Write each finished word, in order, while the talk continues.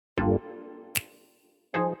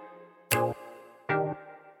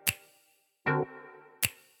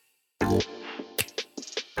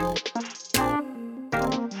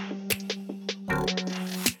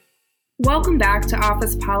Welcome back to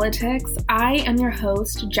Office Politics. I am your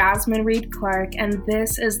host, Jasmine Reed Clark, and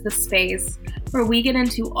this is the space where we get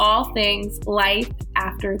into all things life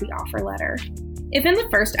after the offer letter. If in the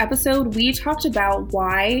first episode we talked about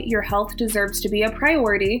why your health deserves to be a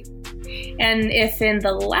priority, and if in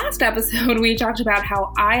the last episode we talked about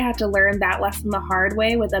how I had to learn that lesson the hard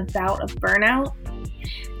way with a bout of burnout,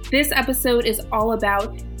 this episode is all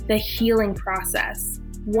about the healing process.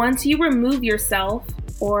 Once you remove yourself,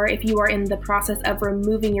 or if you are in the process of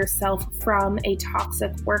removing yourself from a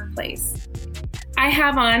toxic workplace. I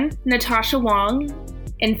have on Natasha Wong.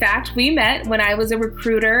 In fact, we met when I was a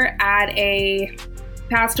recruiter at a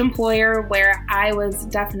past employer where I was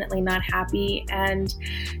definitely not happy, and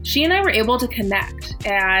she and I were able to connect,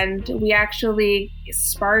 and we actually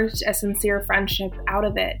sparked a sincere friendship out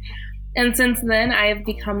of it. And since then, I have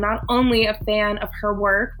become not only a fan of her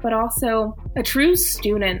work, but also a true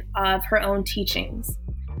student of her own teachings.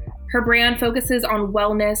 Her brand focuses on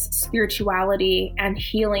wellness, spirituality, and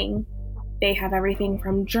healing. They have everything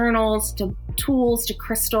from journals to tools to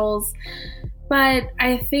crystals. But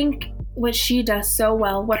I think what she does so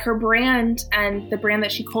well, what her brand and the brand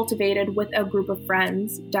that she cultivated with a group of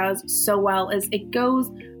friends does so well, is it goes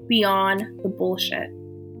beyond the bullshit.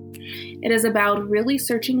 It is about really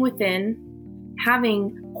searching within,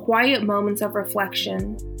 having quiet moments of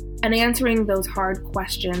reflection, and answering those hard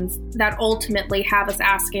questions that ultimately have us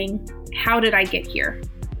asking, how did I get here?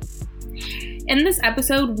 In this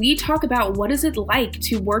episode, we talk about what is it like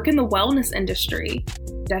to work in the wellness industry.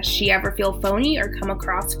 Does she ever feel phony or come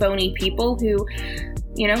across phony people who,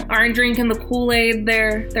 aren't drinking the Kool-Aid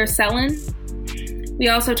they're selling? We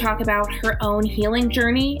also talk about her own healing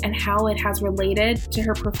journey and how it has related to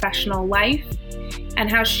her professional life, and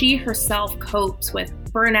how she herself copes with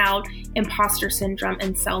burnout, imposter syndrome,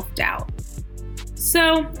 and self-doubt.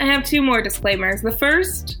 So, I have two more disclaimers. The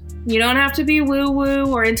first, you don't have to be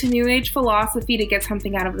woo-woo or into New Age philosophy to get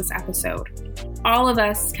something out of this episode. All of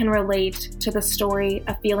us can relate to the story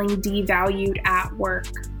of feeling devalued at work.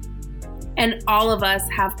 And all of us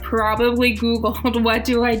have probably Googled, what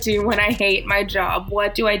do I do when I hate my job?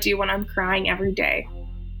 What do I do when I'm crying every day?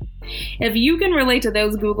 If you can relate to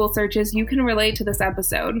those Google searches, you can relate to this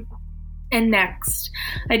episode. And next,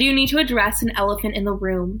 I do need to address an elephant in the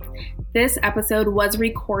room. This episode was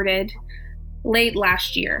recorded late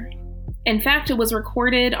last year. In fact, it was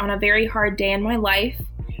recorded on a very hard day in my life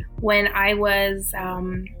when I was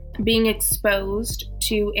being exposed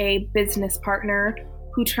to a business partner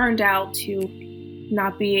who turned out to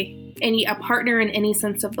not be a partner in any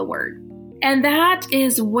sense of the word. And that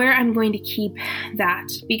is where I'm going to keep that,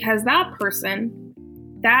 because that person,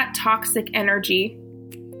 that toxic energy,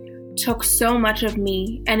 took so much of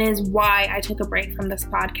me and is why I took a break from this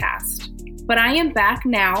podcast. But I am back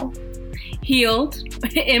now, healed,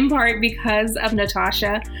 in part because of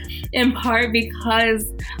Natasha, in part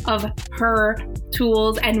because of her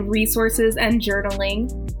tools and resources and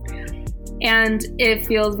journaling. And it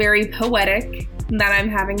feels very poetic that I'm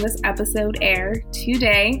having this episode air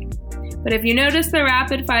today. But if you notice the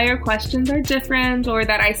rapid fire questions are different, or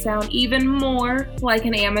that I sound even more like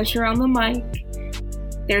an amateur on the mic,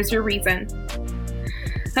 there's your reason.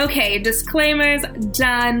 Okay, disclaimers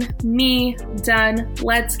done, me done.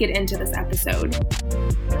 Let's get into this episode.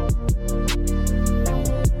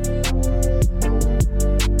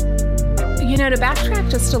 To backtrack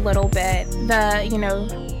just a little bit,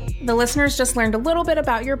 the listeners just learned a little bit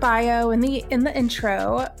about your bio in the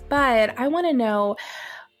intro, but I want to know,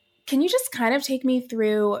 can you just kind of take me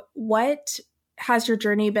through what has your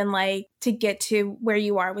journey been like to get to where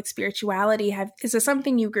you are with spirituality? Is this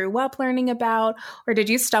something you grew up learning about, or did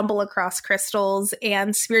you stumble across crystals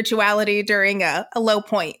and spirituality during a low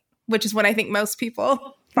point, which is what I think most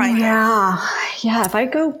people find? Yeah. If I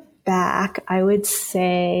go back, I would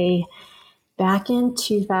say back in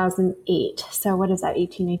 2008. So what is that?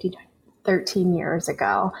 13 years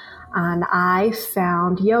ago. And I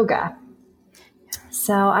found yoga.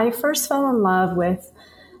 So I first fell in love with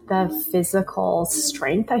the physical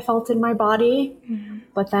strength I felt in my body. Mm-hmm.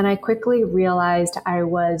 But then I quickly realized I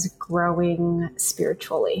was growing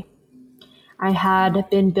spiritually. I had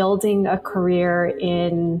been building a career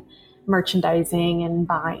in merchandising and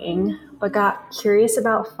buying, but got curious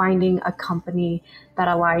about finding a company that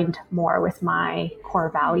aligned more with my core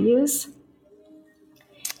values.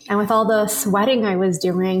 And with all the sweating I was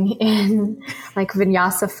doing in like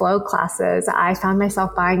vinyasa flow classes, I found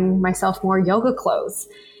myself buying myself more yoga clothes.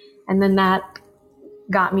 And then that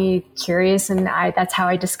got me curious, and that's how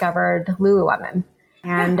I discovered Lululemon.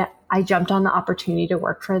 And I jumped on the opportunity to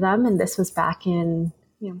work for them. And this was back in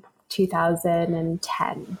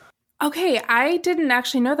 2010. Okay, I didn't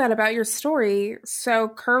actually know that about your story. So,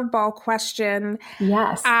 curveball question.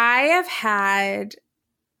 Yes.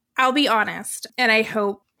 I'll be honest, and I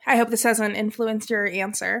hope this doesn't influence your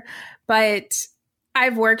answer, but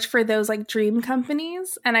I've worked for those like dream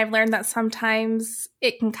companies, and I've learned that sometimes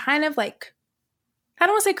it can kind of like, I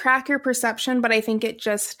don't want to say crack your perception, but I think it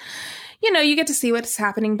just, you get to see what's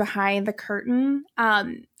happening behind the curtain.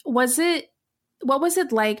 What was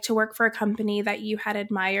it like to work for a company that you had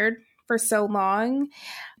admired for so long?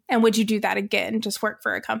 And would you do that again? Just work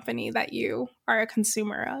for a company that you are a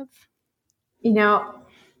consumer of?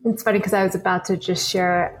 It's funny because I was about to just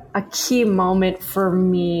share a key moment for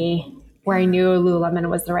me where I knew Lululemon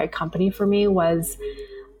was the right company for me was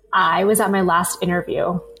I was at my last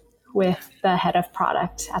interview with the head of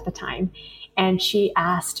product at the time. And she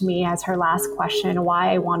asked me as her last question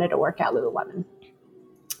why I wanted to work at Lululemon.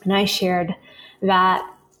 And I shared that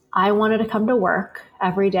I wanted to come to work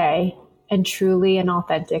every day and truly and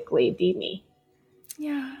authentically be me.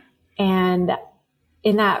 Yeah. And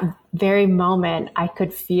in that very moment, I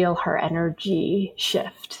could feel her energy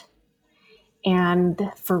shift.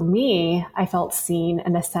 And for me, I felt seen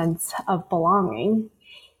in a sense of belonging.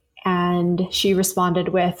 And she responded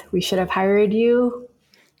with, "We should have hired you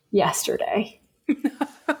yesterday."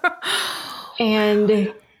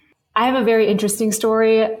 And I have a very interesting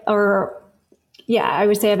story, I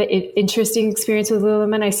would say I have an interesting experience with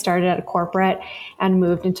Lululemon. I started at a corporate and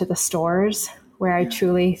moved into the stores where I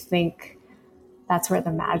truly think that's where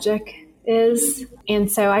the magic is.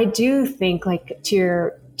 And so I do think, like,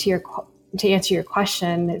 to answer your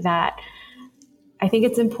question, that I think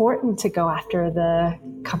it's important to go after the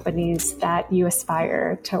companies that you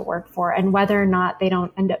aspire to work for, and whether or not they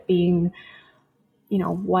don't end up being,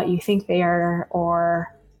 what you think they are,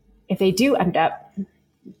 or if they do end up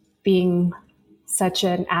being such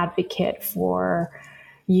an advocate for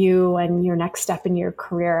you and your next step in your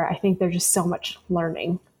career. I think there's just so much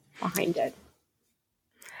learning behind it.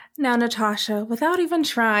 Now, Natasha, without even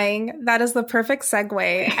trying, that is the perfect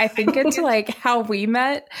segue, I think, into like how we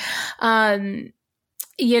met. Even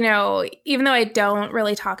though I don't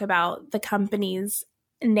really talk about the company's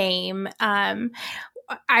name,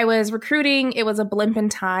 I was recruiting. It was a blimp in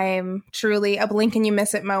time, truly a blink and you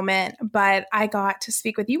miss it moment. But I got to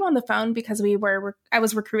speak with you on the phone because I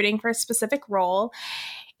was recruiting for a specific role.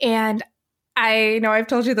 And I know I've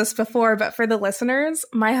told you this before, but for the listeners,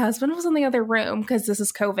 my husband was in the other room because this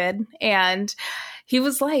is COVID. And he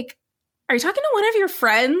was like, "Are you talking to one of your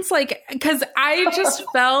friends?" Like, because I just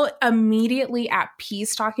felt immediately at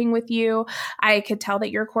peace talking with you. I could tell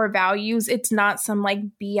that your core values, it's not some like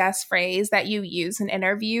BS phrase that you use in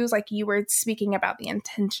interviews. Like, you were speaking about the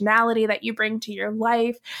intentionality that you bring to your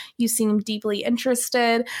life. You seem deeply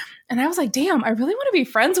interested. And I was like, damn, I really want to be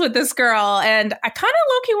friends with this girl. And I kind of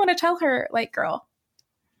low-key want to tell her, like, girl,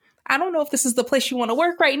 I don't know if this is the place you want to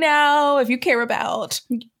work right now, if you care about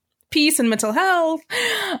peace and mental health.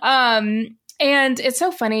 And it's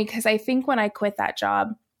so funny because I think when I quit that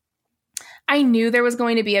job, I knew there was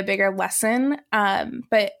going to be a bigger lesson.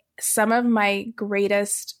 But some of my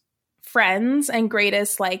greatest friends and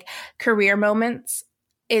greatest like career moments,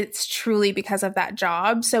 it's truly because of that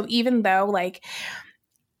job. So even though like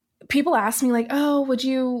people ask me like, "Oh,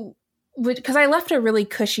 because I left a really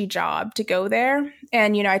cushy job to go there.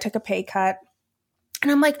 And, I took a pay cut. And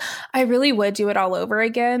I'm like, I really would do it all over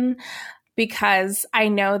again because I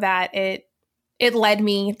know that it led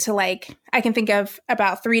me to like, I can think of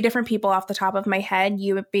about 3 different people off the top of my head,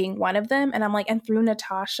 you being one of them. And I'm like, and through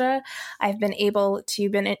Natasha, I've been able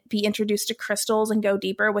to be introduced to crystals and go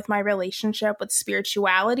deeper with my relationship with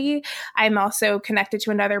spirituality. I'm also connected to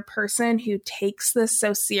another person who takes this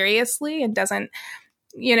so seriously and doesn't,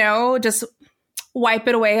 just wipe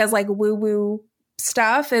it away as like woo-woo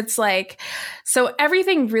stuff. It's like, so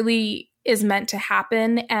everything really is meant to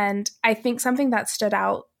happen. And I think something that stood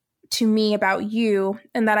out to me about you,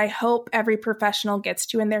 and that I hope every professional gets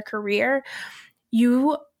to in their career,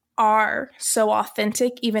 you are so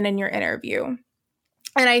authentic even in your interview.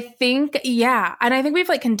 And I think, we've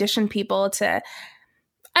like conditioned people to, and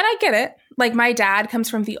I get it. Like, my dad comes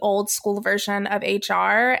from the old school version of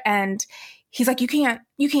HR, and he's like, you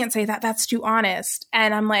can't say that. That's too honest.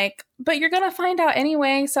 And I'm like, but you're going to find out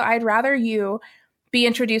anyway. So I'd rather you be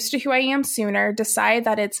introduced to who I am sooner, decide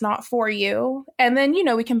that it's not for you. And then,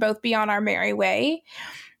 we can both be on our merry way.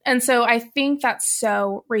 And so I think that's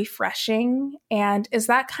so refreshing. And is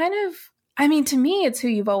that kind of, to me, it's who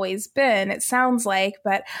you've always been, it sounds like,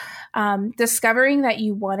 but discovering that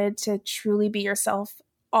you wanted to truly be yourself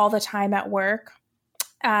all the time at work.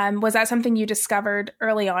 Was that something you discovered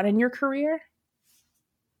early on in your career?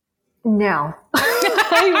 No.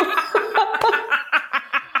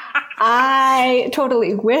 I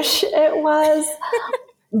totally wish it was,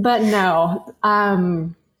 but no.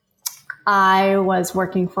 I was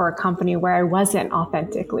working for a company where I wasn't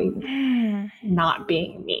authentically not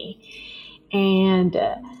being me. And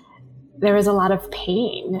there was a lot of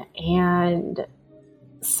pain and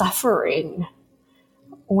suffering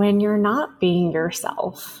when you're not being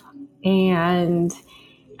yourself. And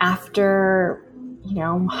after,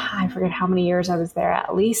 I forget how many years I was there,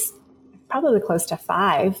 at least probably close to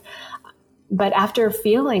 5. But after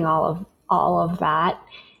feeling all of that,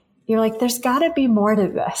 you're like, there's got to be more to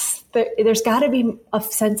this. There's got to be a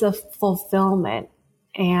sense of fulfillment,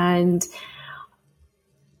 and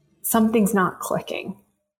something's not clicking.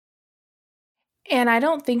 And I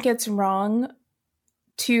don't think it's wrong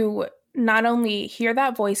to not only hear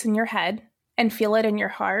that voice in your head and feel it in your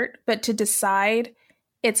heart, but to decide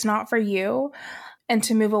it's not for you and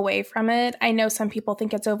to move away from it. I know some people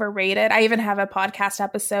think it's overrated. I even have a podcast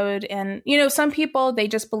episode, and, some people, they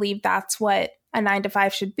just believe that's what a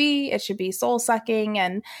 9-to-5 should be. It should be soul sucking,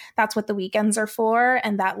 and that's what the weekends are for.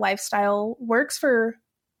 And that lifestyle works for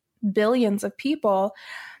billions of people.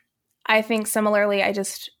 I think similarly,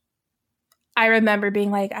 I remember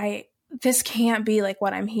being like, this can't be like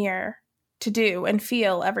what I'm here to do and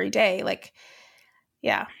feel every day. Like,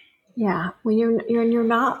 yeah. Yeah. When you're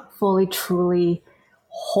not fully, truly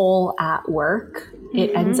whole at work,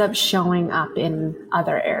 it ends up showing up in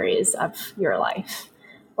other areas of your life,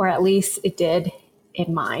 or at least it did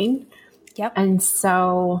in mine. Yep. And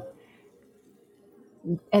so,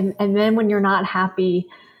 and then when you're not happy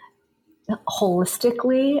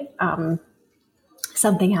holistically,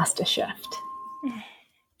 something has to shift.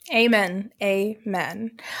 Amen.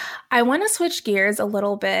 Amen. I want to switch gears a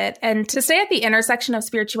little bit and to stay at the intersection of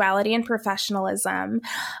spirituality and professionalism.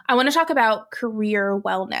 I want to talk about career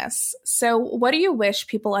wellness. So what do you wish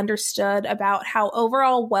people understood about how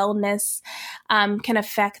overall wellness can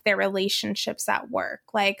affect their relationships at work?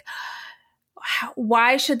 Like,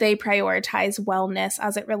 why should they prioritize wellness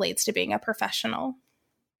as it relates to being a professional?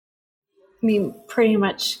 I mean, pretty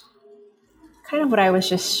much kind of what I was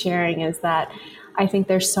just sharing is that I think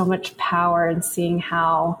there's so much power in seeing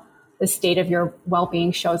how the state of your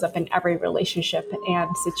well-being shows up in every relationship and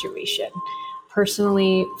situation.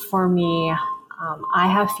 Personally, for me, I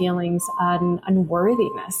have feelings on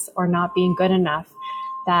unworthiness or not being good enough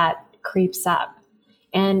that creeps up.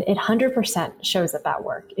 And it 100% shows up at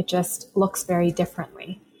work. It just looks very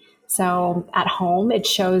differently. So at home, it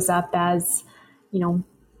shows up as,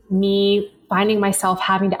 me finding myself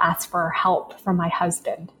having to ask for help from my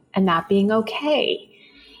husband and that being okay.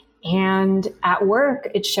 And at work,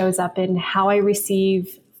 it shows up in how I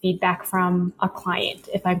receive feedback from a client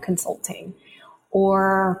if I'm consulting,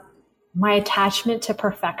 or my attachment to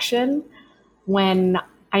perfection when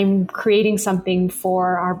I'm creating something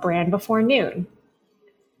for our brand before noon.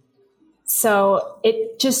 So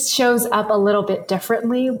it just shows up a little bit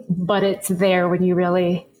differently, but it's there when you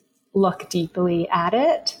really look deeply at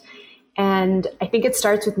it. And I think it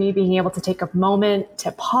starts with me being able to take a moment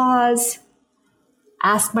to pause,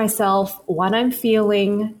 ask myself what I'm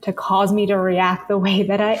feeling to cause me to react the way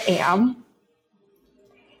that I am.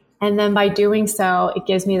 And then by doing so, it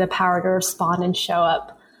gives me the power to respond and show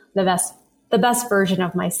up the best version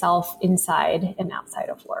of myself inside and outside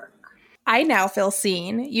of work. I now feel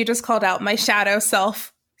seen. You just called out my shadow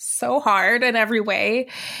self so hard in every way.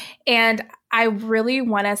 And I really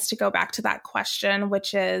want us to go back to that question,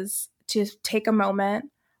 which is to take a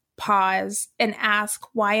moment, pause, and ask,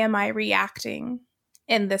 why am I reacting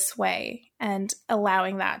in this way? And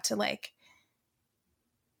allowing that to, like,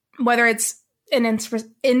 whether it's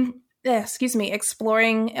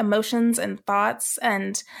exploring emotions and thoughts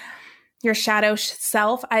and your shadow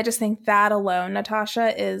self. I just think that alone,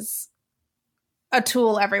 Natasha, is a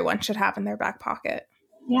tool everyone should have in their back pocket.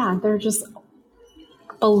 Yeah, they're just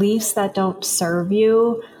beliefs that don't serve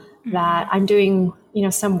you. That I'm doing,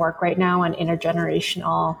 some work right now on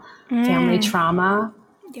intergenerational family trauma.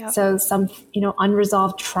 Yep. So some,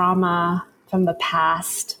 unresolved trauma from the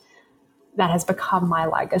past that has become my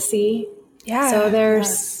legacy. Yeah. So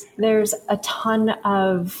there's a ton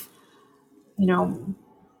of,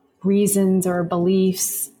 reasons or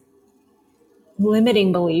beliefs,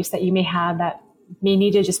 limiting beliefs that you may have that may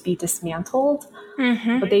need to just be dismantled,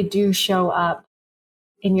 but they do show up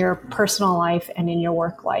in your personal life and in your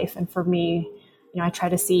work life. And for me, I try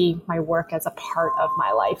to see my work as a part of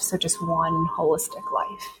my life. So just one holistic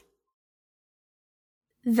life.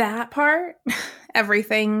 That part,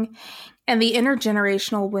 everything, and the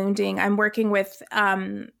intergenerational wounding. I'm working with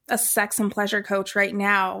a sex and pleasure coach right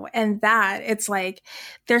now, and that it's like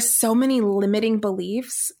there's so many limiting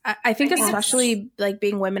beliefs. I think especially like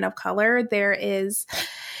being women of color, there is.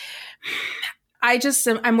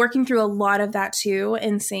 I'm working through a lot of that too,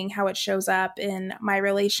 and seeing how it shows up in my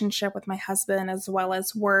relationship with my husband as well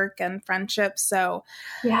as work and friendships. So,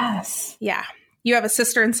 yes, yeah. You have a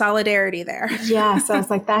sister in solidarity there. Yes. I was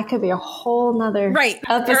like, that could be a whole nother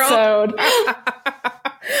episode.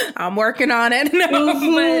 I'm working on it.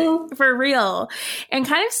 No, but for real. And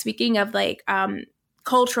kind of speaking of like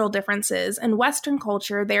cultural differences, in Western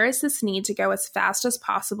culture, there is this need to go as fast as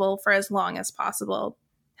possible for as long as possible.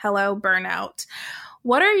 Hello, burnout.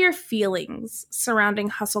 What are your feelings surrounding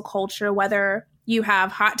hustle culture, whether you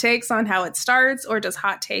have hot takes on how it starts or just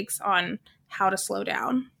hot takes on how to slow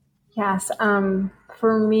down? Yes.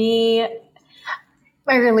 For me,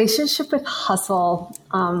 my relationship with hustle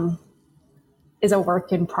is a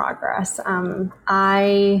work in progress.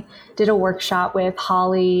 I did a workshop with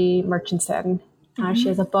Holly Murchison. She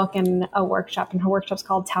has a book and a workshop, and her workshop's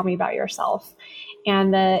called Tell Me About Yourself.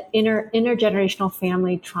 And the intergenerational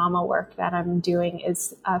family trauma work that I'm doing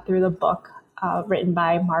is through the book written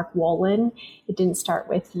by Mark Wolin, It Didn't Start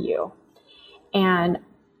With You. And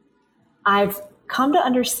I've come to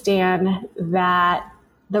understand that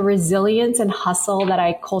the resilience and hustle that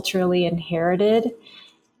I culturally inherited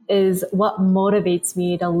is what motivates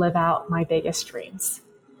me to live out my biggest dreams.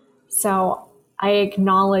 So I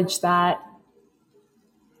acknowledge that,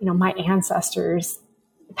 my ancestors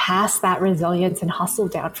passed that resilience and hustle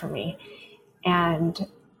down for me. And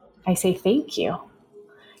I say, thank you.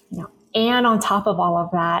 And on top of all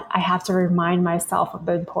of that, I have to remind myself of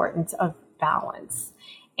the importance of balance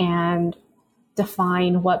and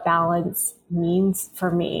define what balance means for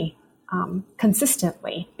me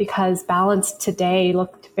consistently, because balance today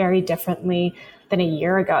looked very differently than a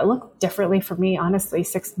year ago. It looked differently for me, honestly,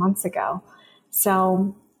 6 months ago.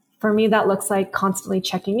 So for me, that looks like constantly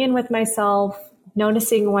checking in with myself,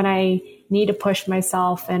 noticing when I need to push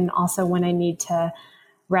myself, and also when I need to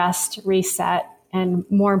rest, reset, and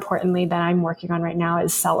more importantly that I'm working on right now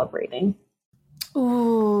is celebrating.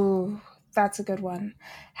 Ooh, that's a good one.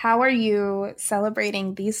 How are you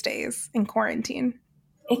celebrating these days in quarantine?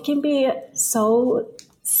 It can be so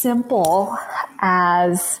simple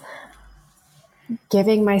as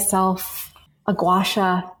giving myself a gua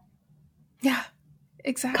sha. Yeah,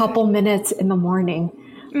 exactly. Couple minutes in the morning,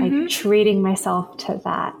 like treating myself to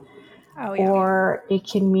that. Oh, yeah. Or it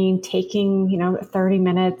can mean taking, 30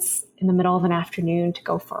 minutes in the middle of an afternoon to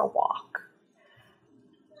go for a walk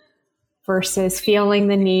versus feeling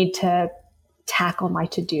the need to tackle my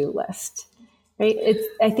to-do list, right?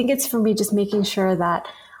 I think it's for me just making sure that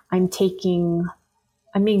I'm being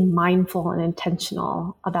mindful and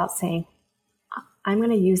intentional about saying, I'm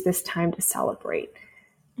going to use this time to celebrate.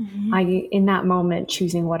 In that moment,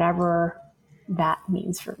 choosing whatever that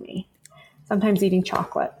means for me. Sometimes eating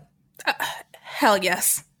chocolate. Hell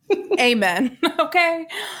yes. Amen. Okay.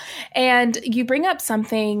 And you bring up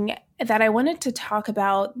something that I wanted to talk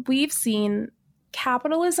about. We've seen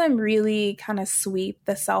capitalism really kind of sweep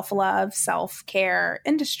the self-love, self-care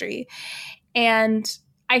industry. And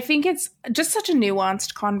I think it's just such a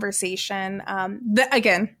nuanced conversation that,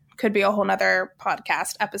 again, could be a whole nother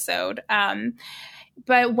podcast episode.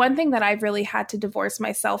 But one thing that I've really had to divorce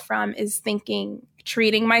myself from is thinking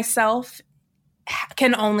treating myself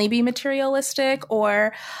can only be materialistic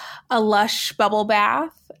or a lush bubble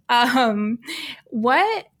bath.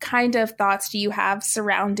 What kind of thoughts do you have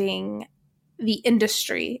surrounding the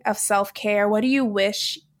industry of self-care? What do you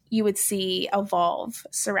wish you would see evolve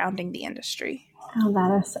surrounding the industry? Oh,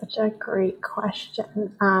 that is such a great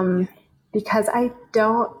question. Because I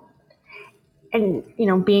don't, and,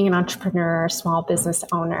 being an entrepreneur, small business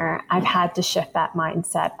owner, I've had to shift that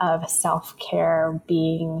mindset of self-care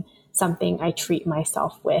being something I treat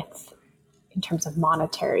myself with in terms of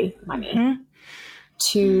monetary money,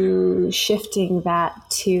 to shifting that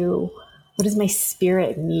to what does my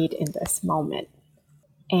spirit need in this moment?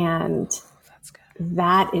 And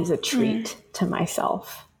that is a treat to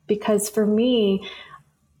myself, because for me,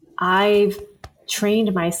 I've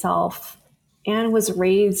trained myself and was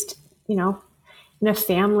raised, in a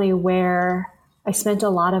family where I spent a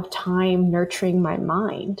lot of time nurturing my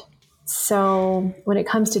mind. So when it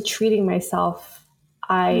comes to treating myself,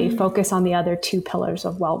 I focus on the other two pillars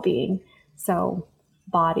of well-being. So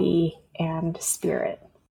body and spirit.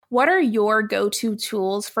 What are your go-to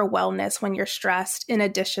tools for wellness when you're stressed, in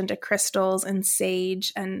addition to crystals and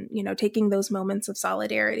sage and, taking those moments of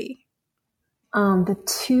solidarity? The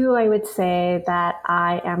two I would say that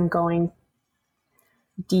I am going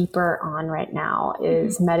deeper on right now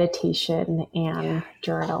is meditation and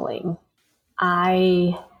journaling.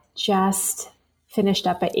 I just finished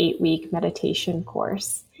up an 8-week meditation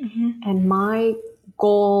course. And my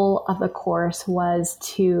goal of the course was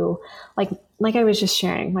to, like I was just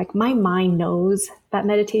sharing, like my mind knows that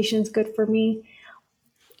meditation is good for me,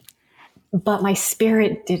 but my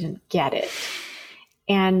spirit didn't get it.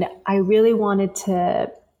 And I really wanted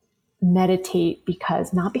to meditate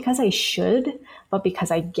not because I should, but because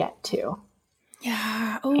I get to.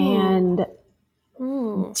 Yeah. Ooh. And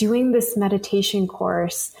doing this meditation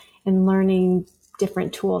course and learning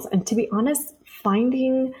different tools, and to be honest,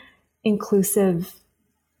 finding inclusive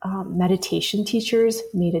meditation teachers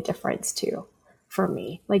made a difference too for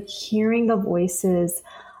me. Like hearing the voices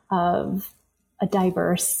of a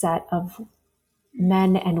diverse set of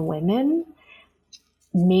men and women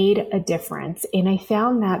made a difference. And I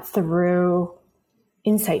found that through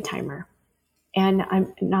Insight Timer. And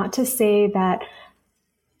I'm not to say that,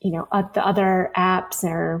 the other apps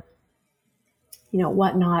or,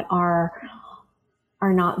 whatnot are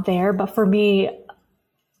not there. But for me,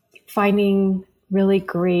 finding really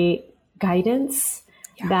great guidance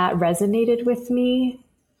that resonated with me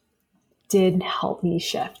did help me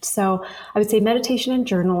shift. So I would say meditation and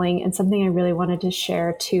journaling, and something I really wanted to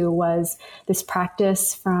share too was this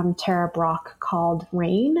practice from Tara Brach called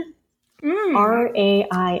RAIN, RAIN.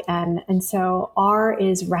 And so R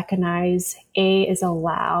is recognize, A is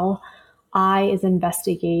allow, I is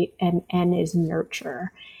investigate, and N is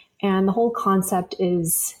nurture. And the whole concept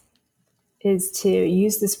is to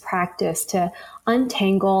use this practice to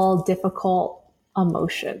untangle difficult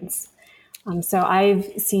emotions. So I've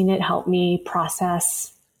seen it help me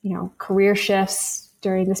process, career shifts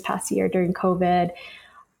during this past year, during COVID.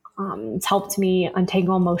 It's helped me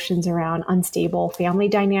untangle emotions around unstable family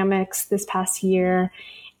dynamics this past year.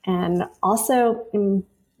 And also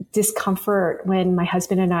discomfort when my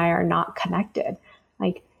husband and I are not connected.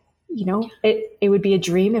 Like, it would be a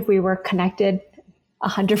dream if we were connected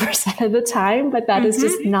 100% of the time, but that is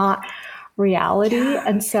just not reality. Yeah.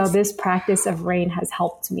 And so this practice of RAIN has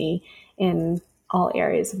helped me in all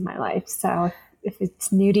areas of my life. So if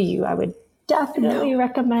it's new to you, I would definitely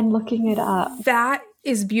recommend looking it up. That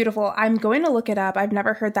is beautiful. I'm going to look it up. I've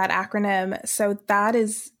never heard that acronym. So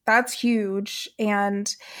that's huge.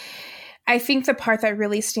 And I think the part that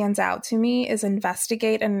really stands out to me is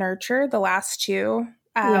investigate and nurture, the last two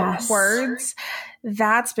words.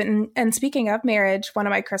 That's been, and speaking of marriage, one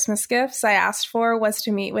of my Christmas gifts I asked for was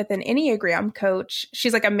to meet with an Enneagram coach.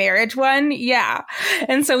 She's like a marriage one. Yeah.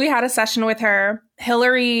 And so we had a session with her,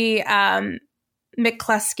 Hillary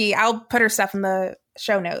McCluskey. I'll put her stuff in the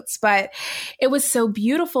show notes, but it was so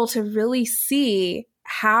beautiful to really see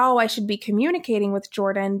how I should be communicating with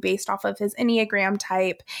Jordan based off of his Enneagram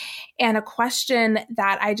type. And a question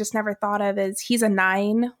that I just never thought of is he's a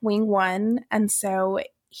 9, wing 1. And so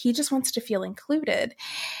he just wants to feel included.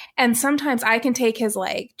 And sometimes I can take his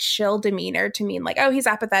like chill demeanor to mean like, oh, he's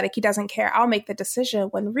apathetic, he doesn't care, I'll make the decision,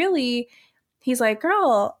 when really he's like,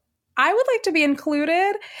 girl, I would like to be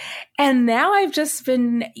included. And now I've just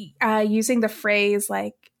been using the phrase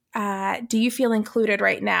like, do you feel included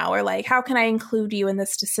right now? Or like, how can I include you in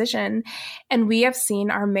this decision? And we have seen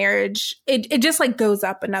our marriage, it just like goes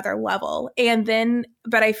up another level. And then,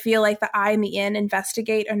 but I feel like the I and the N,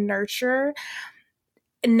 investigate and nurture.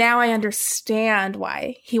 Now I understand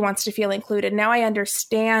why he wants to feel included. Now I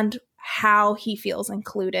understand how he feels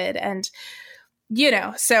included. And,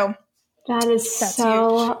 so that is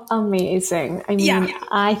so huge. Amazing. I mean,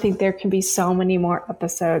 I think there can be so many more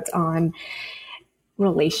episodes on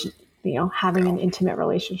having an intimate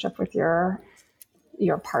relationship with your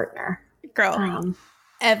partner. Girl,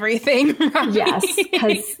 everything. Right? Yes,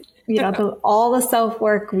 because, all the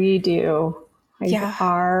self-work we do,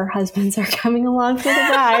 our husbands are coming along for the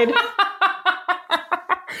ride.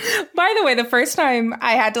 By the way, the first time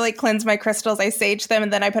I had to like cleanse my crystals, I saged them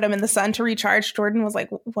and then I put them in the sun to recharge. Jordan was like,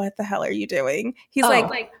 what the hell are you doing? He's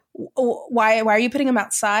like, why are you putting them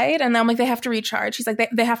outside? And then I'm like, they have to recharge. He's like,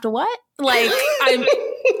 they have to what? Like, I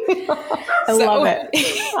love it.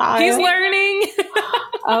 He's learning.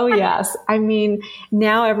 Oh, yes. I mean,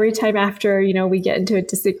 now every time after, we get into a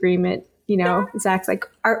disagreement, Zach's like,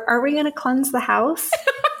 are we going to cleanse the house?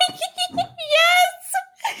 Yes.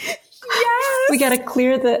 We got to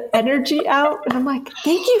clear the energy out. And I'm like,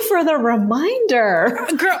 thank you for the reminder.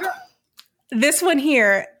 Girl, this one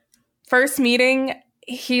here, first meeting,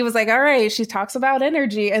 he was like, all right, she talks about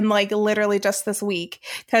energy. And like literally just this week,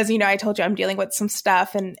 because, I told you I'm dealing with some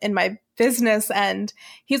stuff in my business end.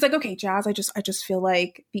 He's like, okay, Jazz, I just feel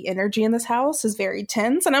like the energy in this house is very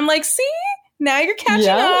tense. And I'm like, see, now you're catching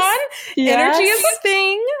on. Yes. Energy is a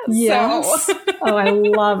thing. Yes. So. Oh, I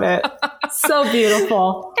love it. So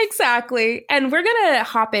beautiful. Exactly. And we're going to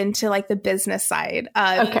hop into like the business side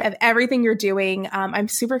of everything you're doing. I'm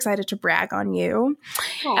super excited to brag on you.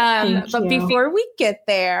 But before we get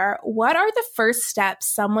there, what are the first steps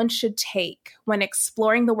someone should take when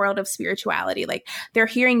exploring the world of spirituality? Like they're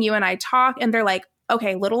hearing you and I talk and they're like,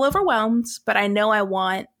 okay, a little overwhelmed, but I know I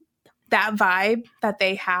want that vibe that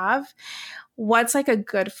they have. What's like a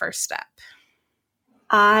good first step?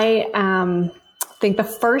 I think the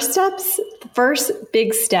first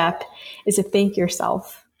big step is to thank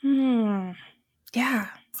yourself. Yeah.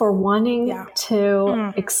 For wanting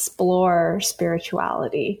to explore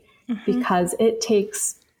spirituality, because it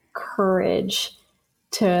takes courage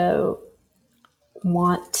to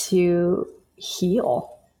want to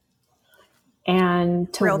heal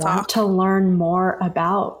and to want to learn more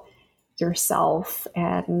about yourself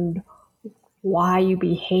and why you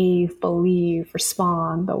behave, believe,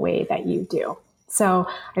 respond the way that you do. So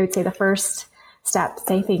I would say the first step,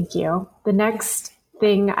 say thank you. The next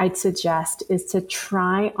thing I'd suggest is to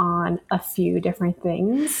try on a few different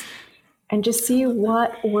things and just see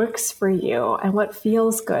what works for you and what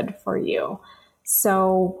feels good for you.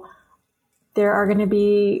 So there are going to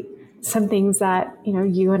be some things that,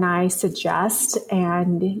 you and I suggest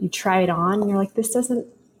and you try it on and you're like, this doesn't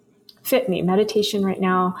fit me. Meditation right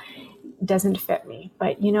now doesn't fit me.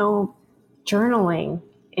 But, journaling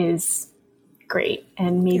is great.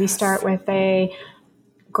 And maybe start with a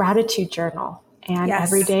gratitude journal and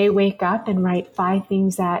every day wake up and write 5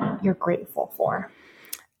 things that you're grateful for.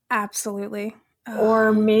 Absolutely.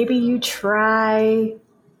 Or maybe you try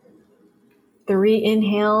 3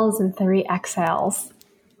 inhales and 3 exhales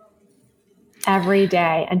every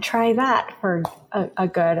day and try that for a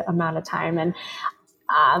good amount of time. And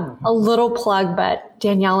a little plug, but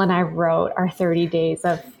Danielle and I wrote our 30 days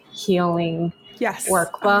of healing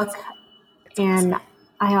workbook. And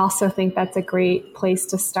I also think that's a great place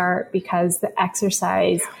to start because the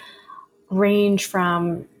exercise range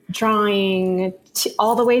from drawing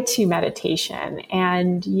all the way to meditation.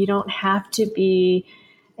 And you don't have to be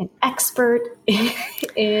an expert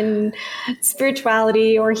in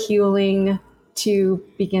spirituality or healing to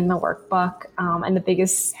begin the workbook. And the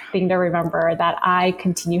biggest thing to remember that I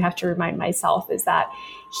have to remind myself is that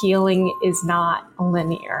healing is not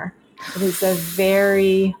linear. It is a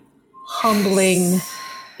very humbling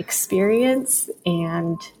experience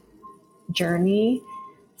and journey.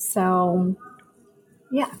 So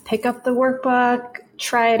pick up the workbook,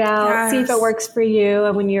 try it out, see if it works for you.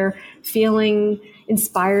 And when you're feeling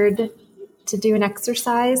inspired to do an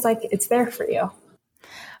exercise, like it's there for you.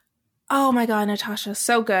 Oh my God, Natasha,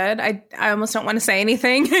 so good. I almost don't want to say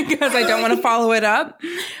anything because I don't want to follow it up.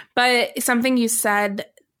 But something you said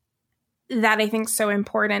that I think is so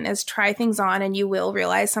important is try things on and you will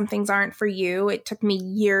realize some things aren't for you. It took me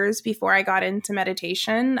years before I got into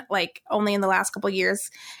meditation, like only in the last couple of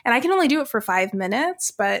years. And I can only do it for 5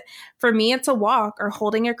 minutes. But for me, it's a walk or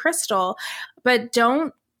holding a crystal. But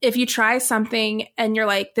if you try something and you're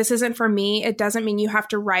like, this isn't for me, it doesn't mean you have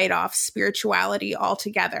to write off spirituality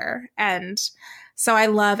altogether. And so I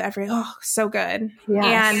love so good.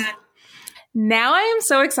 Yes. And now I am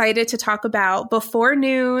so excited to talk about Before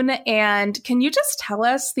Noon. And can you just tell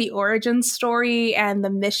us the origin story and the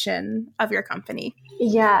mission of your company?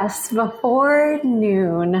 Yes. Before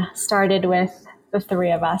Noon started with the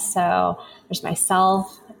 3 of us. So there's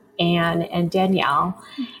myself, Anne, and Danielle.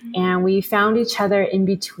 Mm-hmm. And we found each other in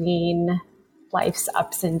between life's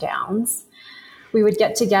ups and downs. We would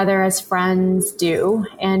get together as friends do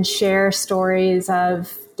and share stories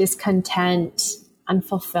of discontent,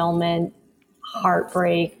 unfulfillment,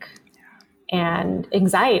 heartbreak, and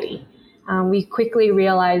anxiety. We quickly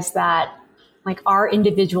realized that our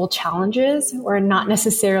individual challenges were not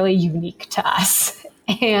necessarily unique to us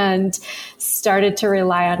and started to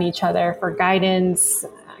rely on each other for guidance,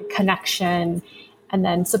 connection, and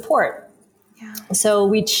then support. Yeah. So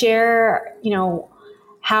we'd share,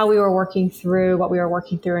 how we were working through what we were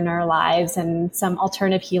working through in our lives and some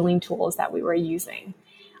alternative healing tools that we were using.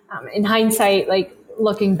 In hindsight,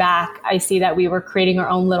 looking back, I see that we were creating our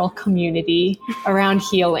own little community around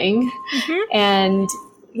healing. Mm-hmm. And,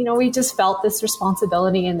 we just felt this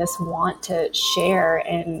responsibility and this want to share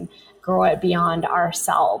and grow it beyond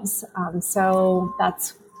ourselves. So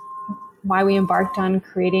that's why we embarked on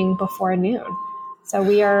creating Before Noon. So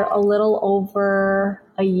we are a little over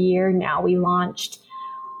a year now. We launched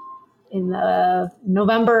in the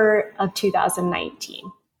November of 2019.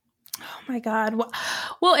 Oh my God.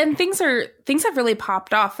 Well, and things have really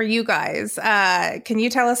popped off for you guys. Can you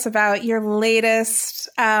tell us about your latest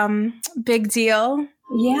big deal?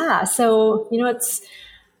 Yeah. So,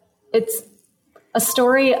 it's a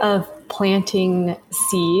story of planting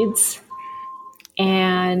seeds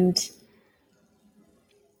and,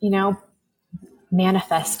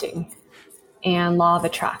 manifesting and law of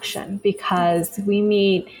attraction, because we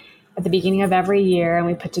meet at the beginning of every year and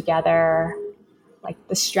we put together like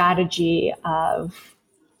the strategy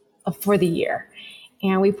for the year.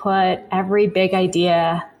 And we put every big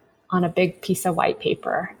idea on a big piece of white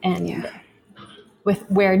paper, and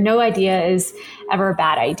where no idea is ever a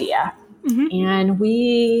bad idea. Mm-hmm. And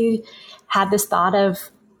we had this thought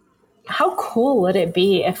of how cool would it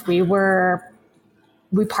be if we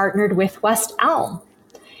partnered with West Elm.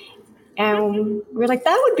 And we're like,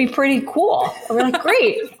 that would be pretty cool. And we're like,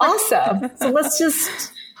 great, awesome. So let's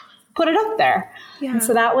just put it up there. Yeah. And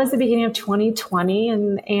so that was the beginning of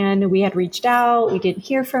 2020. And we had reached out. We didn't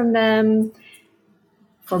hear from them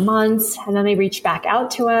for months. And then they reached back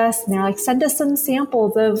out to us and they're like, send us some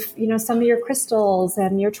samples of, some of your crystals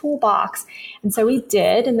and your toolbox. And so we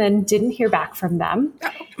did, and then didn't hear back from them.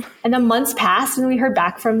 And then months passed and we heard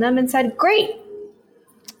back from them and said, great,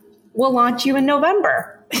 we'll launch you in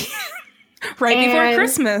November. Right before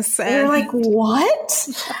Christmas. And we're like, what?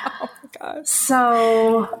 Oh my gosh.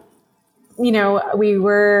 So, we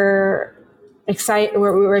were excited. We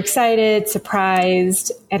were excited,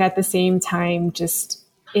 surprised, and at the same time, just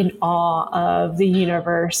in awe of the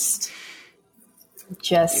universe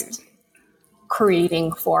just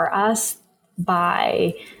creating for us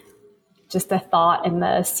by just the thought and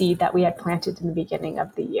the seed that we had planted in the beginning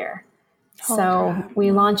of the year.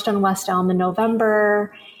 We launched on West Elm in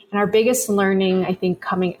November. And our biggest learning, I think,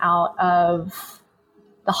 coming out of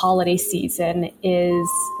the holiday season is,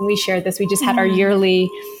 and we shared this, we just had our yearly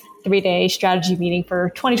 3-day strategy meeting for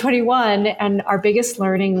 2021. And our biggest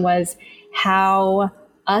learning was how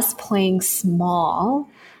us playing small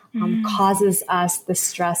causes us the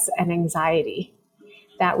stress and anxiety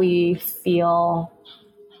that we feel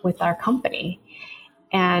with our company.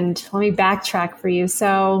 And let me backtrack for you.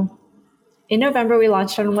 So in November, we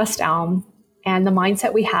launched on West Elm. And the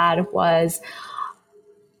mindset we had was,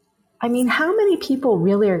 how many people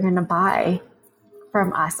really are going to buy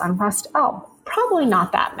from us on West Elm? Probably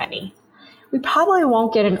not that many. We probably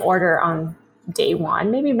won't get an order on day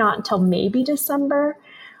one, maybe not until maybe December.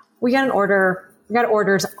 We got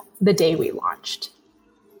orders the day we launched.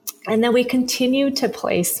 And then we continued to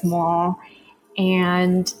play small.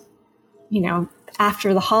 And,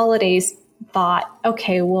 after the holidays, thought,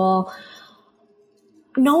 okay, well,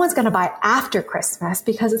 no one's going to buy after Christmas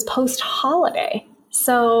because it's post-holiday.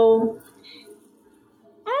 So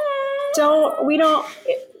the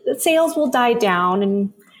sales will die down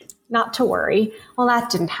and not to worry. Well, that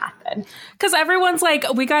didn't happen. Because everyone's like,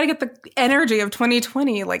 we got to get the energy of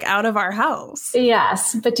 2020 out of our house.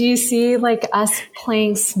 Yes. But do you see us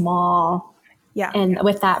playing small? Yeah. And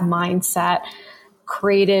with that mindset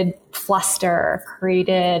created fluster,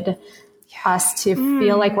 created us to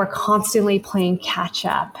feel like we're constantly playing catch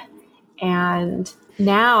up. And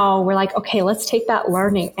now we're like, okay, let's take that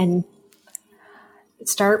learning and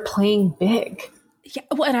start playing big. Yeah.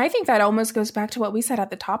 Well, and I think that almost goes back to what we said at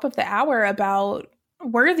the top of the hour about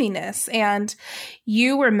worthiness. And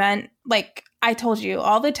you were meant, I told you,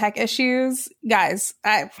 all the tech issues, guys,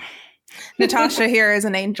 Natasha here is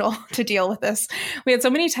an angel to deal with this. We had so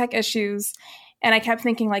many tech issues, and I kept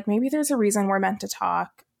thinking maybe there's a reason we're meant to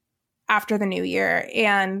talk after the new year.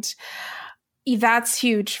 And that's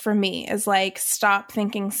huge for me, is stop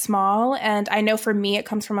thinking small. And I know for me, it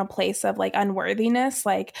comes from a place of unworthiness.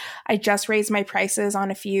 I just raised my prices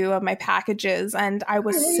on a few of my packages and I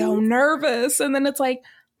was so nervous. And then it's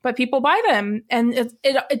but people buy them. And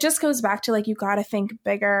it just goes back to you got to think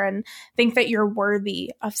bigger and think that you're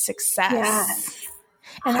worthy of success. Yes.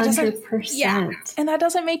 And 100%. And that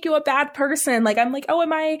doesn't make you a bad person. I'm oh,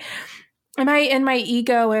 am I in my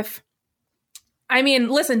ego if,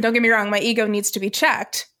 listen, don't get me wrong. My ego needs to be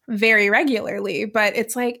checked very regularly, but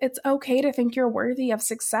it's it's okay to think you're worthy of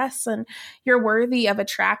success and you're worthy of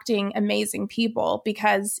attracting amazing people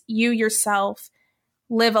because you yourself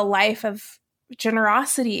live a life of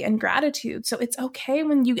generosity and gratitude. So it's okay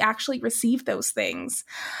when you actually receive those things.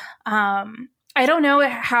 I don't know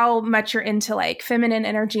how much you're into feminine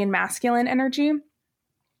energy and masculine energy.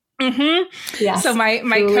 Mm-hmm. Yes. So my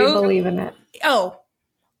coach, believe in it. Oh,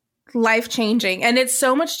 life-changing. And it's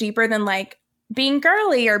so much deeper than being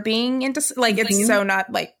girly or being into it's so not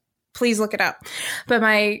please look it up. But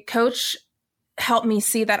my coach helped me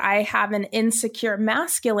see that I have an insecure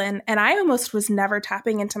masculine, and I almost was never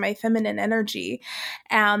tapping into my feminine energy,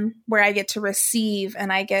 where I get to receive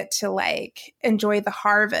and I get to like enjoy the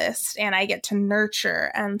harvest and I get to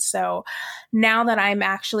nurture. And so now that I'm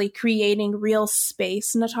actually creating real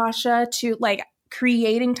space, Natasha, to like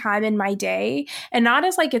creating time in my day, and not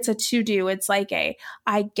as like it's a to do, it's like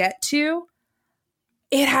I get to.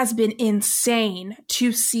 It has been insane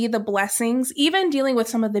to see the blessings, even dealing with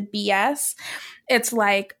some of the BS. It's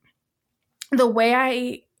like the way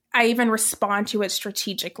I even respond to it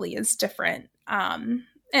strategically is different. And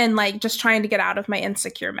like just trying to get out of my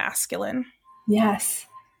insecure masculine. Yes.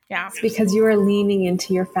 Yeah. It's because you are leaning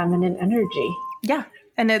into your feminine energy. Yeah.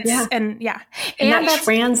 And it's, and that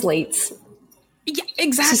translates. Yeah,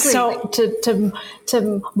 exactly.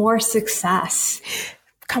 To more success.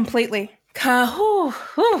 Completely.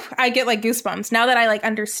 I get like goosebumps now that I like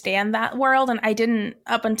understand that world. And I didn't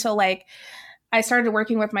up until like I started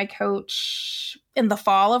working with my coach in the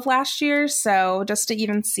fall of last year. So just to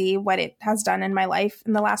even see what it has done in my life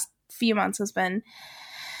in the last few months has been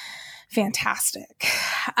fantastic.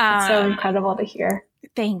 It's so incredible to hear.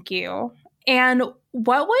 Thank you. And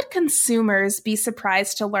what would consumers be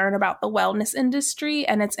surprised to learn about the wellness industry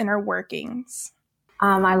and its inner workings?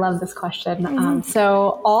 I love this question.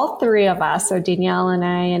 So all three of us, so Danielle and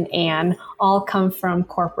I and Anne, all come from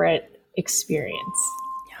corporate experience,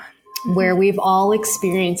 where we've all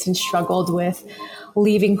experienced and struggled with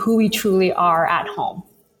leaving who we truly are at home,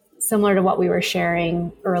 similar to what we were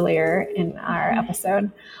sharing earlier in our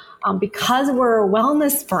episode. Because we're a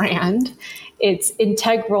wellness brand, it's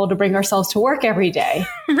integral to bring ourselves to work every day.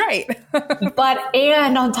 Right.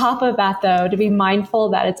 And on top of that, though, to be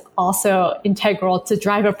mindful that it's also integral to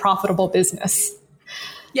drive a profitable business.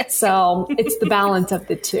 Yes. So it's the balance of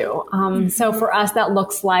the two. So for us, that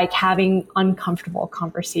looks like having uncomfortable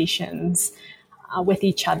conversations with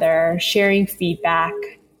each other, sharing feedback.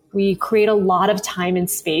 We create a lot of time and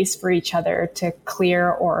space for each other to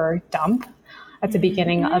clear or dump at the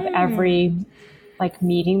beginning of every like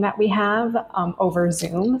meeting that we have over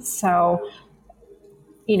Zoom. So,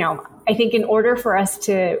 I think in order for us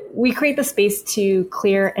we create the space to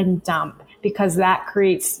clear and dump, because that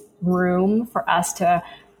creates room for us to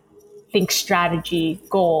think strategy,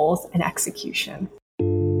 goals, and execution.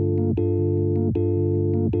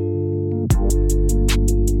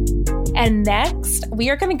 And next, we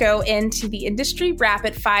are going to go into the industry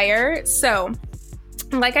rapid fire. So,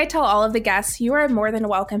 like I tell all of the guests, you are more than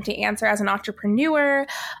welcome to answer as an entrepreneur,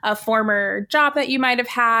 a former job that you might have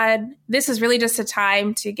had. This is really just a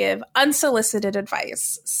time to give unsolicited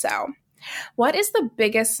advice. So, what is the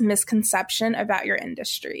biggest misconception about your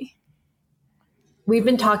industry? We've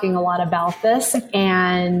been talking a lot about this,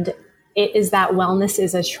 and it is that wellness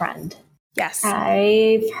is a trend. Yes.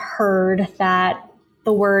 I've heard that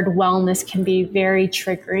the word wellness can be very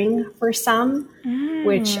triggering for some,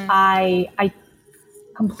 which I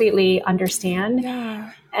completely understand.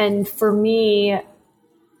 Yeah. And for me,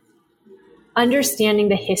 understanding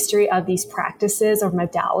the history of these practices or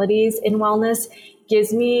modalities in wellness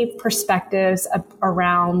gives me perspectives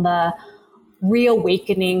around the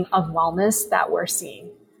reawakening of wellness that we're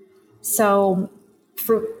seeing. So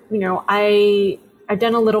I've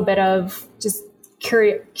done a little bit of just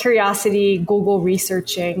curiosity, Google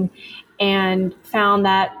researching, and found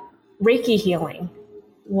that Reiki healing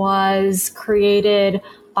was created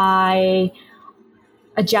by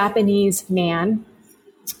a Japanese man.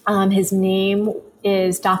 His name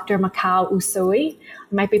is Dr. Mikao Usui.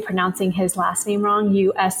 I might be pronouncing his last name wrong,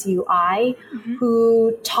 Usui,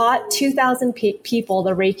 who taught 2,000 people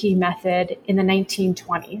the Reiki method in the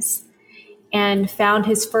 1920s and found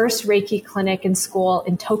his first Reiki clinic and school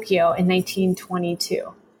in Tokyo in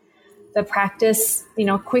 1922. The practice,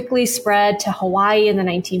 quickly spread to Hawaii in the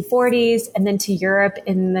 1940s and then to Europe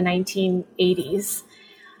in the 1980s.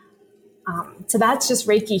 So that's just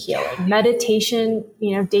Reiki healing. Meditation,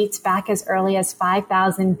 dates back as early as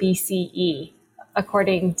 5,000 BCE,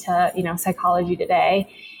 according to, Psychology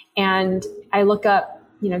Today. And I look up,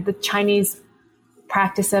 the Chinese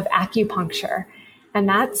practice of acupuncture, and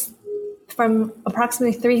that's from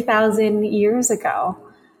approximately 3,000 years ago.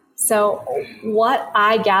 So what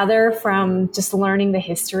I gather from just learning the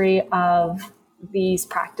history of these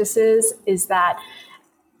practices is that,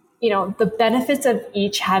 the benefits of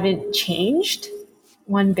each haven't changed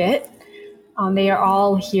one bit. They are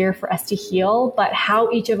all here for us to heal, but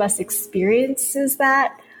how each of us experiences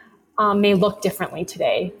that may look differently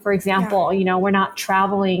today. For example, we're not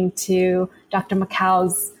traveling to Dr.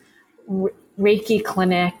 Mikao's Reiki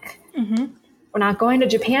clinic. We're not going to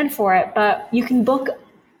Japan for it, but you can book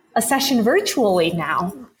a session virtually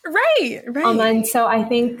now. Right. And so I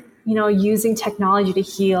think, using technology to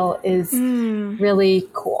heal is really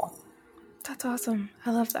cool. That's awesome.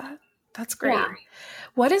 I love that. That's great. Yeah.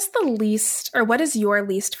 What is your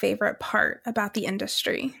least favorite part about the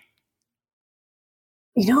industry?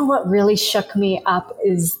 What really shook me up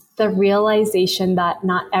is the realization that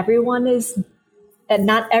not everyone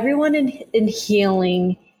in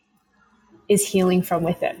healing is healing from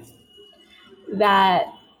within. That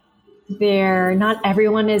not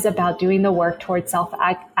everyone is about doing the work towards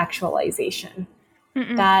self-actualization.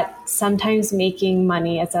 That sometimes making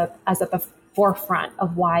money is at the forefront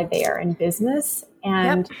of why they are in business.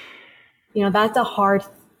 And, that's a hard,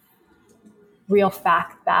 real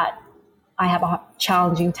fact that I have a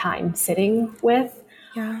challenging time sitting with.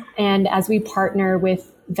 Yeah. And as we partner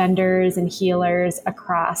with vendors and healers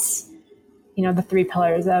across, the 3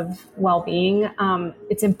 pillars of well-being,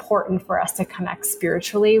 it's important for us to connect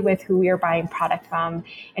spiritually with who we are buying product from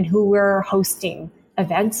and who we're hosting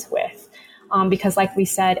events with. Because like we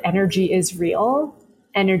said, energy is real.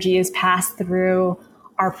 Energy is passed through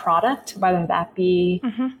our product, whether that be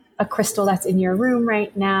a crystal that's in your room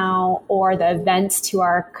right now or the events to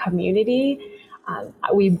our community.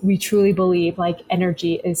 We truly believe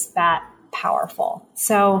energy is that powerful.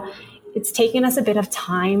 So it's taken us a bit of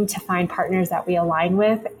time to find partners that we align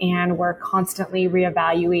with, and we're constantly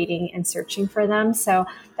reevaluating and searching for them. So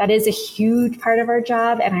that is a huge part of our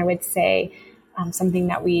job. And I would say something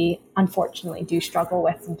that we unfortunately do struggle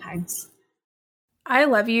with sometimes. I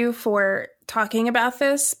love you for talking about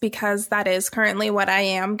this because that is currently what I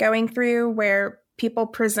am going through, where people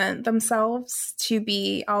present themselves to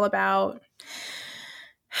be all about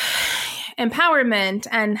empowerment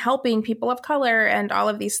and helping people of color and all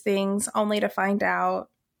of these things, only to find out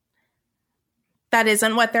that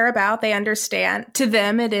isn't what they're about. They understand, to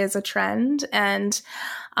them, it is a trend. And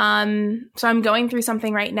so I'm going through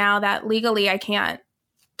something right now that legally I can't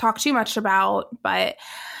talk too much about, but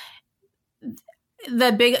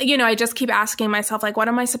the big, I just keep asking myself, what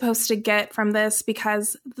am I supposed to get from this?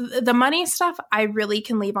 Because the money stuff, I really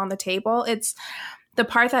can leave on the table. It's the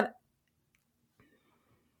part that,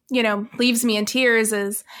 leaves me in tears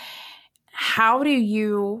is, how do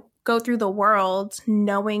you go through the world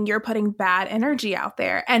knowing you're putting bad energy out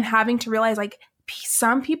there and having to realize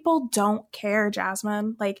some people don't care,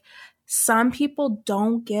 Jasmine. Some people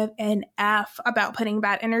don't give an F about putting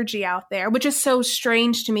bad energy out there, which is so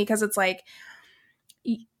strange to me because it's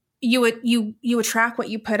you attract what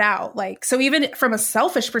you put out. So even from a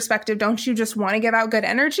selfish perspective, don't you just want to give out good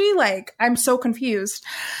energy? I'm so confused.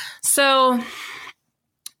 So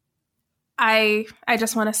I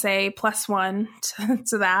just want to say +1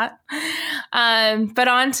 to that. But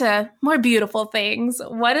on to more beautiful things.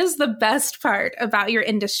 What is the best part about your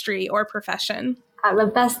industry or profession?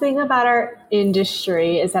 The best thing about our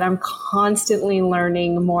industry is that I'm constantly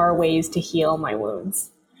learning more ways to heal my wounds.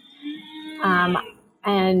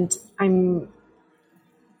 And I'm,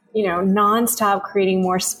 nonstop creating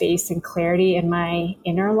more space and clarity in my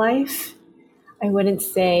inner life. I wouldn't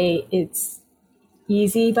say it's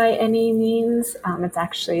easy by any means. It's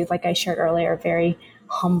actually, like I shared earlier, a very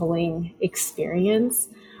humbling experience.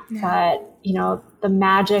 Yeah. But, the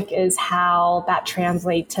magic is how that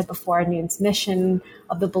translates to Before Noon's mission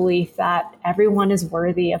of the belief that everyone is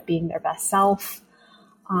worthy of being their best self,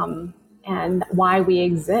 and why we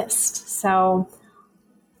exist. So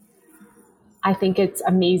I think it's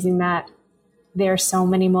amazing that there are so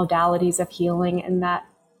many modalities of healing and that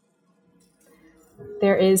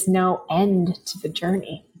there is no end to the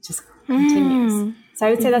journey. It just continues. So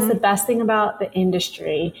I would say that's the best thing about the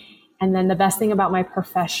industry. And then the best thing about my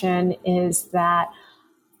profession is that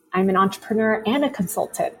I'm an entrepreneur and a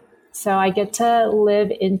consultant. So I get to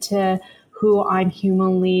live into who I'm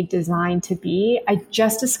humanly designed to be. I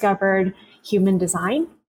just discovered human design.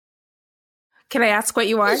 Can I ask what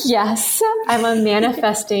you are? Yes. I'm a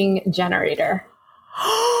manifesting generator.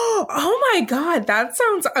 Oh my God. That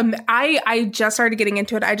sounds, I just started getting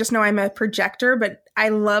into it. I just know I'm a projector, but I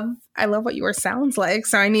love what yours sounds like.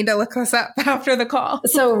 So I need to look this up after the call.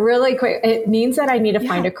 So really quick, it means that I need to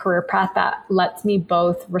find a career path that lets me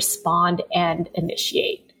both respond and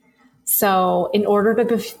initiate. So in order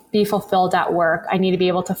to be fulfilled at work, I need to be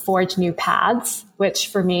able to forge new paths, which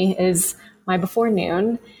for me is my Before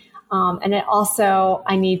Noon. And it also,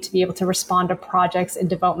 I need to be able to respond to projects and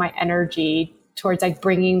devote my energy towards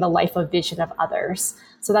bringing the life of vision of others.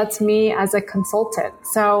 So that's me as a consultant.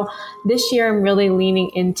 So this year I'm really leaning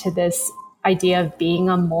into this idea of being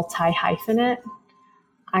a multi-hyphenate.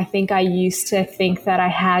 I think I used to think that I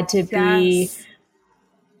had to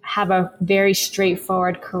have a very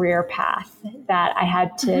straightforward career path, that I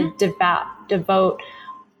had to devote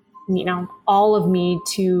all of me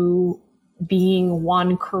to being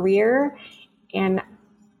one career. And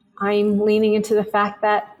I'm leaning into the fact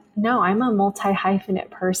that, no, I'm a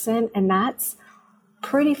multi-hyphenate person, and that's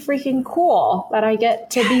pretty freaking cool that I get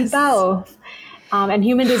to be both. And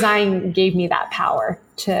human design gave me that power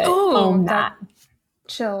to own that.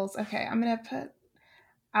 Chills. Okay,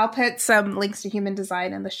 I'll put some links to human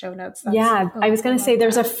design in the show notes. I was going to say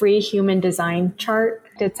there's a free human design chart.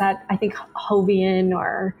 It's at, I think, Jovian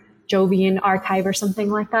or Jovian Archive or something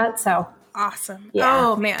like that. So awesome. Yeah.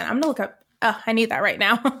 Oh man, I'm going to look up. Oh, I need that right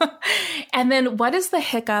now. And then what is the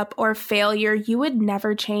hiccup or failure you would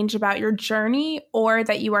never change about your journey or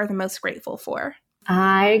that you are the most grateful for?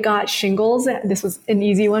 I got shingles. This was an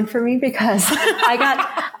easy one for me because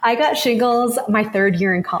I got shingles my third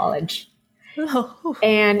year in college. Oh,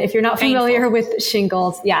 and if you're not familiar with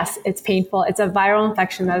shingles, yes, it's painful. It's a viral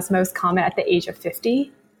infection that is most common at the age of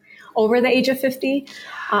 50. Over the age of 50,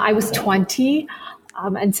 I was 20.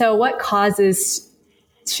 And so what causes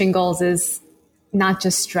shingles is not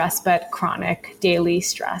just stress, but chronic daily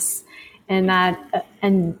stress. And that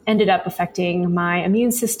ended up affecting my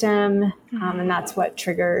immune system. And that's what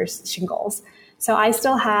triggers shingles. So I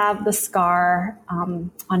still have the scar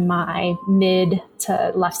on my mid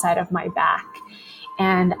to left side of my back.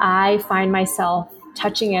 And I find myself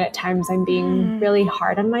touching it at times. I'm being really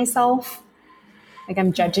hard on myself. Like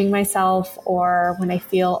I'm judging myself, or when I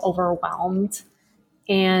feel overwhelmed.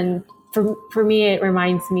 And for me, it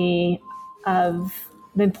reminds me of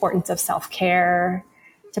the importance of self-care,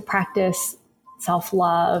 to practice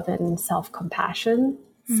self-love and self-compassion.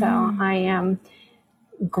 So I am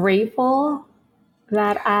grateful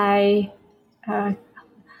that I,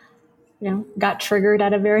 got triggered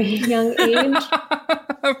at a very young age.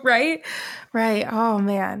 Right. Oh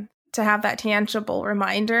man. To have that tangible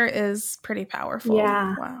reminder is pretty powerful.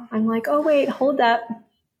 Yeah. Wow. I'm like, oh wait, hold up.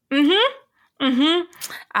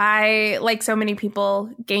 I, like so many people,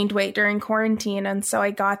 gained weight during quarantine. And so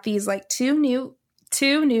I got these like two new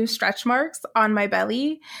stretch marks on my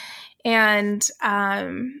belly. And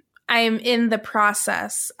I'm in the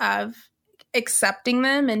process of accepting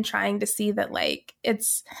them and trying to see that like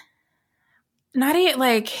it's not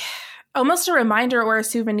like almost a reminder or a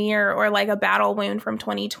souvenir or like a battle wound from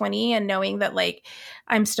 2020, and knowing that like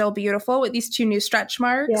I'm still beautiful with these two new stretch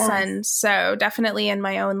marks. Yes. And so definitely in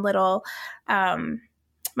my own little my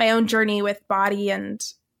own journey with body and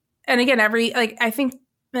again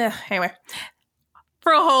anyway,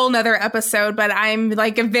 for a whole nother episode, but I'm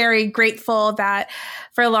like very grateful that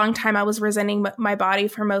for a long time I was resenting my body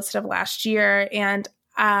for most of last year. And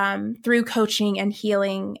through coaching and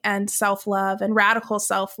healing and self-love and radical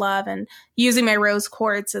self-love and using my rose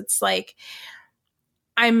quartz, it's like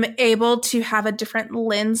I'm able to have a different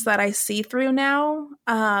lens that I see through now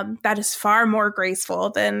that is far more graceful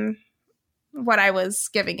than what I was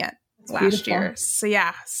giving it last year. So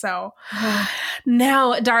yeah. So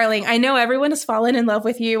now, darling, I know everyone has fallen in love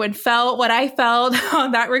with you and felt what I felt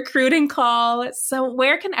on that recruiting call. So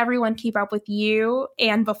where can everyone keep up with you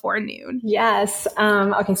and Before Noon? Yes.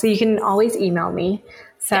 Okay. So you can always email me.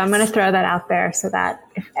 So yes. I'm going to throw that out there so that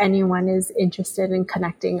if anyone is interested in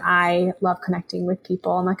connecting, I love connecting with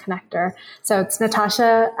people. I'm a connector. So it's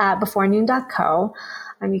Natasha@beforenoon.co.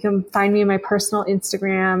 You can find me in my personal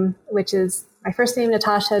Instagram, which is my first name,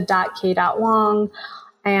 Natasha.k.wong.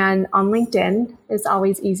 And on LinkedIn is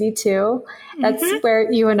always easy too. That's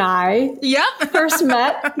where you and I first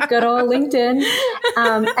met, good old LinkedIn.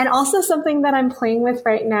 And also something that I'm playing with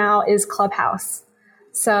right now is Clubhouse.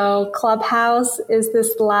 So Clubhouse is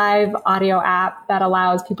this live audio app that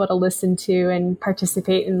allows people to listen to and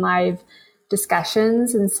participate in live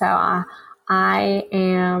discussions. And so I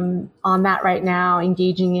am on that right now,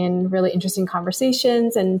 engaging in really interesting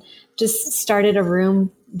conversations, and just started a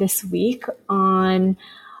room this week on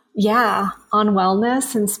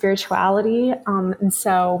wellness and spirituality. And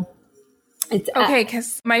so it's okay.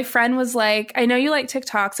 Cause my friend was like, I know you like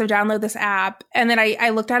TikTok, so download this app. And then I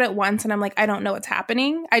looked at it once and I'm like, I don't know what's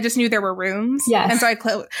happening. I just knew there were rooms. Yes. And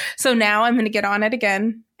so so now I'm going to get on it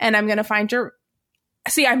again, and I'm going to find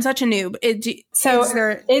see, I'm such a noob. It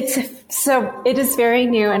is very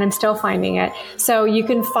new, and I'm still finding it. So you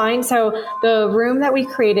can the room that we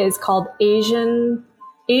created is called Asian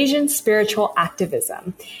Spiritual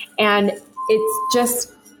Activism. And it's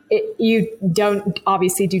just, you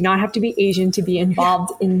obviously do not have to be Asian to be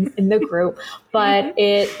involved in the group, but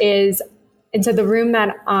it is. And so the room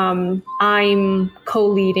that I'm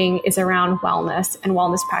co-leading is around wellness and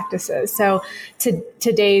wellness practices. So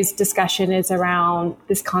today's discussion is around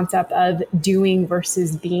this concept of doing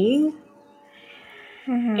versus being.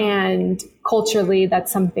 And culturally,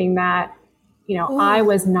 that's something that, I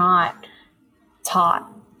was not taught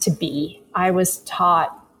to be. I was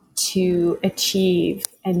taught to achieve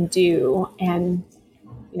and do. And,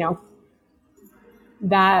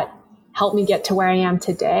 that helped me get to where I am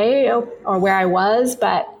today or where I was.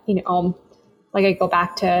 But, like I go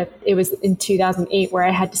back to, it was in 2008 where I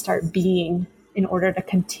had to start being in order to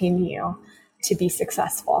continue to be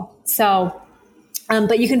successful. So,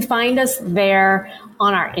 but you can find us there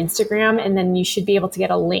on our Instagram, and then you should be able to get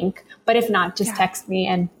a link. But if not, just text me,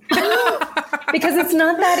 and because it's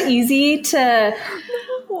not that easy to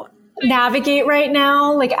navigate right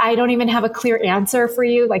now. Like, I don't even have a clear answer for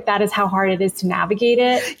you. Like, that is how hard it is to navigate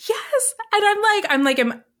it. Yes. And I'm like,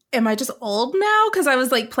 am I just old now? Because I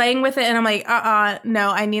was like playing with it, and I'm like, no,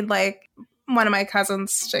 I need like one of my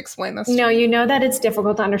cousins to explain this. No, you know that it's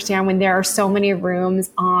difficult to understand when there are so many rooms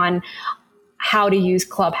on how to use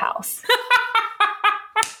Clubhouse.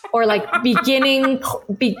 Or like beginning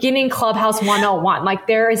Clubhouse 101. Like,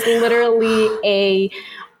 there is literally a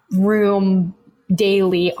room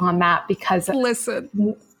daily on that because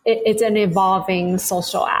it's an evolving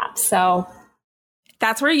social app. So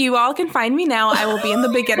that's where you all can find me now. I will be in the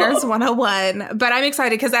Beginners 101, but I'm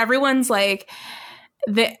excited because everyone's like,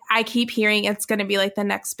 I keep hearing it's going to be like the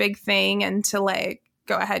next big thing, and to like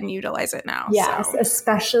go ahead and utilize it now. Yes,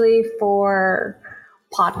 especially for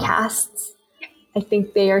podcasts. I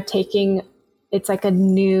think they are taking, it's like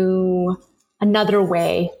another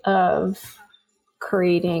way of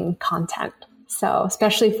creating content. So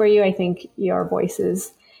especially for you, I think your voice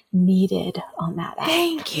is needed on that app.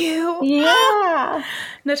 Thank you. Yeah.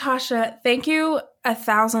 Natasha, thank you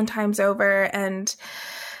 1,000 times over. And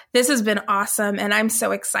this has been awesome. And I'm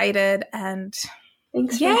so excited. And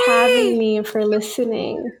thanks for having me and for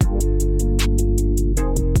listening.